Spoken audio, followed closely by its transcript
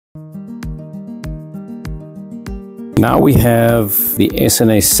Now we have the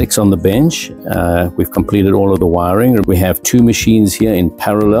SNA 6 on the bench. We've completed all of the wiring. We have two machines here in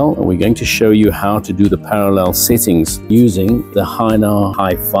parallel, and we're going to show you how to do the parallel settings using the SNA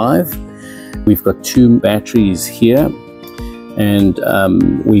High 5. We've got two batteries here, and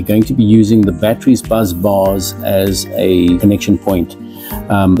we're going to be using the batteries buzz bars as a connection point.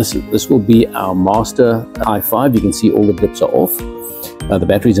 This will be our master High 5. You can see all the dips are off. The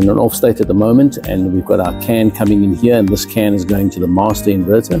battery's in an off state at the moment, and we've got our CAN coming in here, and this CAN is going to the master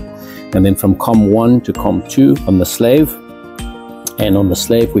inverter, and then from COM1 to COM2 on the slave. And on the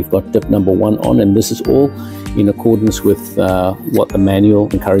slave we've got dip number 1 on, and this is all in accordance with what the manual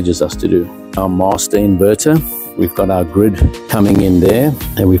encourages us to do. Our master inverter, we've got our grid coming in there,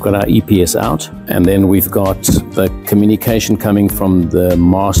 and we've got our EPS out, and then we've got the communication coming from the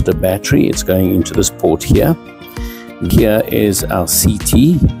master battery. It's going into this port here. Here is our CT.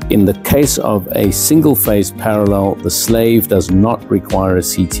 In the case of a single phase parallel, the slave does not require a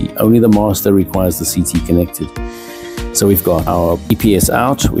CT. Only the master requires the CT connected. So we've got our EPS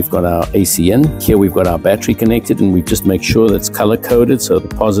out, we've got our AC in. Here we've got our battery connected, and we just make sure that's color coded, so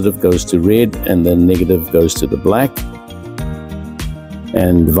the positive goes to red and the negative goes to the black,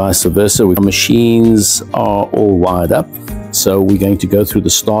 and vice versa. Our machines are all wired up. So we're going to go through the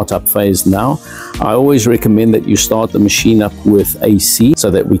startup phase now. I always recommend that you start the machine up with AC so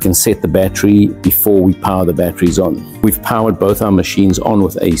that we can set the battery before we power the batteries on. We've powered both our machines on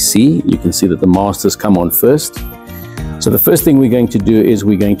with AC. You can see that the masters come on first. So the first thing we're going to do is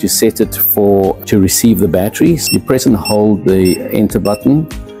we're going to set it to receive the batteries. You press and hold the enter button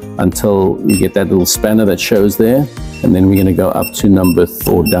until you get that little spanner that shows there. And then we're going to go up to number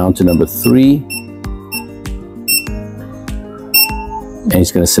 4 or down to number 3. And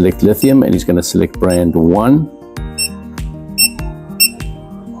he's going to select lithium, and he's going to select brand 1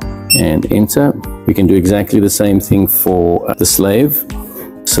 and enter. We can do exactly the same thing for the slave.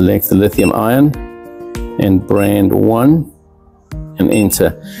 Select the lithium ion and brand 1 and enter.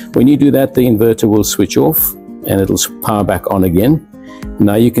 When you do that, the inverter will switch off and it'll power back on again.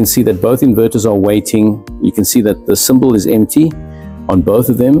 Now you can see that both inverters are waiting. You can see that the symbol is empty on both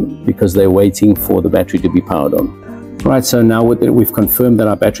of them because they're waiting for the battery to be powered on. Right, so now we've confirmed that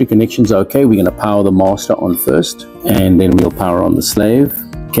our battery connections are okay. We're going to power the master on first, and then we'll power on the slave.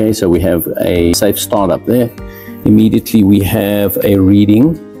 Okay, so we have a safe start up there. Immediately we have a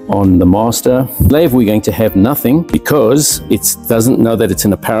reading on the master. Slave, we're going to have nothing because it doesn't know that it's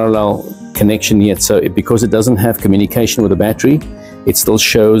in a parallel connection yet. So because it doesn't have communication with the battery, it still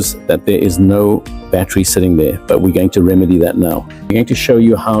shows that there is no battery sitting there, but we're going to remedy that now. We're going to show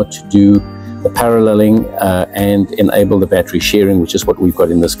you how to do the paralleling and enable the battery sharing, which is what we've got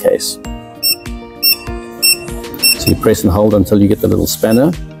in this case. So you press and hold until you get the little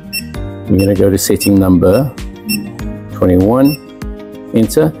spanner. We're going to go to setting number 21,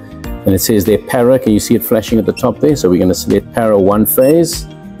 enter, and it says there para. Can you see it flashing at the top there? So we're going to select para 1 phase,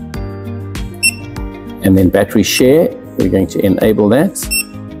 and then battery share. We're going to enable that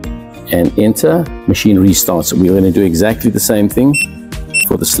and enter. Machine restarts. So we're going to do exactly the same thing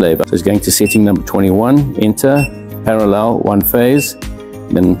for the slave. So it's going to setting number 21, enter, parallel 1 phase,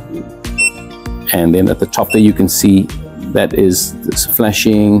 and then at the top there you can see that is this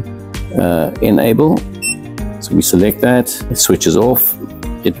flashing enable. So we select that, it switches off,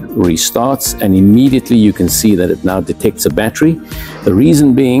 it restarts, and immediately you can see that it now detects a battery. The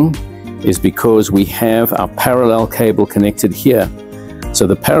reason being is because we have our parallel cable connected here. So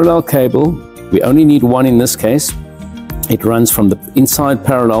the parallel cable, we only need one in this case. It runs from the inside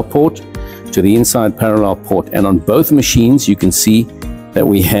parallel port to the inside parallel port, and on both machines you can see that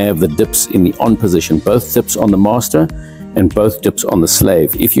we have the dips in the on position, both dips on the master and both dips on the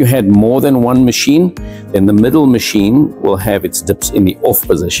slave. If you had more than one machine, then the middle machine will have its dips in the off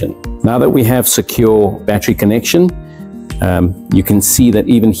position. Now that we have secure battery connection, you can see that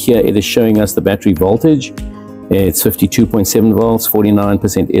even here it is showing us the battery voltage. It's 52.7 volts,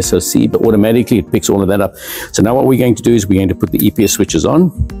 49% SOC, but automatically it picks all of that up. So now what we're going to do is we're going to put the EPS switches on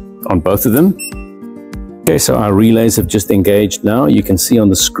both of them. Okay, so our relays have just engaged now. You can see on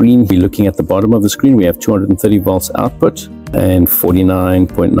the screen, we're looking at the bottom of the screen, we have 230 volts output and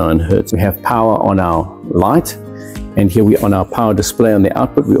 49.9 hertz. We have power on our light, and here we on our power display on the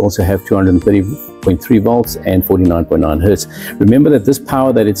output, we also have 230.3 volts and 49.9 hertz. Remember that this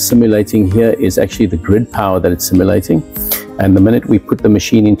power that it's simulating here is actually the grid power that it's simulating. And the minute we put the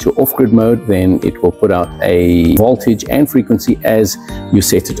machine into off-grid mode, then it will put out a voltage and frequency as you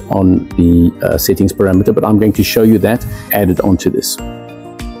set it on the settings parameter. But I'm going to show you that added onto this.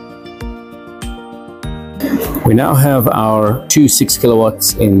 We now have our two 6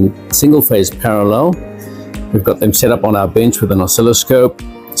 kilowatts in single phase parallel, We've got them set up on our bench with an oscilloscope.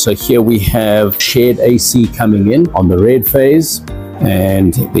 So here we have shared AC coming in on the red phase,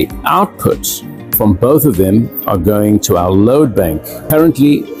 and the output from both of them are going to our load bank.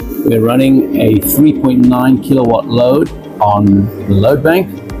 Currently, we're running a 3.9 kilowatt load on the load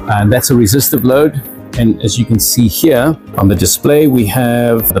bank, and that's a resistive load. And as you can see here on the display, we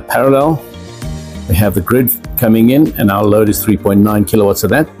have the parallel, we have the grid coming in, and our load is 3.9 kilowatts. So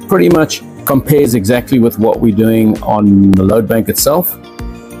that pretty much compares exactly with what we're doing on the load bank itself.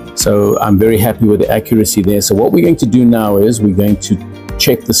 So I'm very happy with the accuracy there. So what we're going to do now is we're going to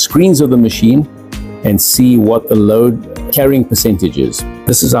check the screens of the machine and see what the load carrying percentage is.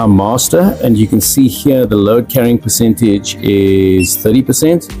 This is our master, and you can see here the load carrying percentage is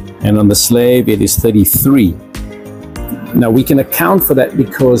 30%, and on the slave it is 33. Now we can account for that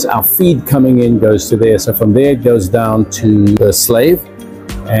because our feed coming in goes to there. So from there it goes down to the slave,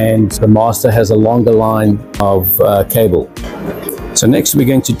 and the master has a longer line of cable. So next we're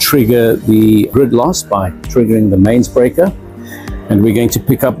going to trigger the grid loss by triggering the mains breaker, and we're going to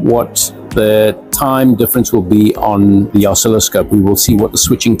pick up what the time difference will be on the oscilloscope. We will see what the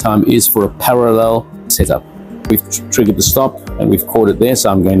switching time is for a parallel setup. We've triggered the stop and we've caught it there, so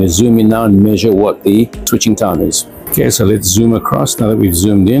I'm going to zoom in now and measure what the switching time is. Okay, so let's zoom across now that we've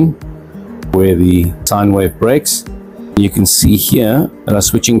zoomed in where the sine wave breaks. You can see here that our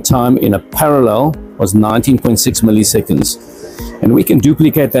switching time in a parallel was 19.6 milliseconds. And we can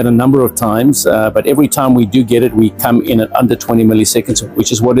duplicate that a number of times, but every time we do get it, we come in at under 20 milliseconds,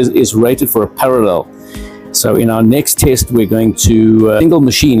 which is what is rated for a parallel. So in our next test, we're going to single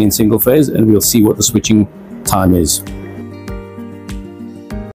machine in single phase, and we'll see what the switching time is.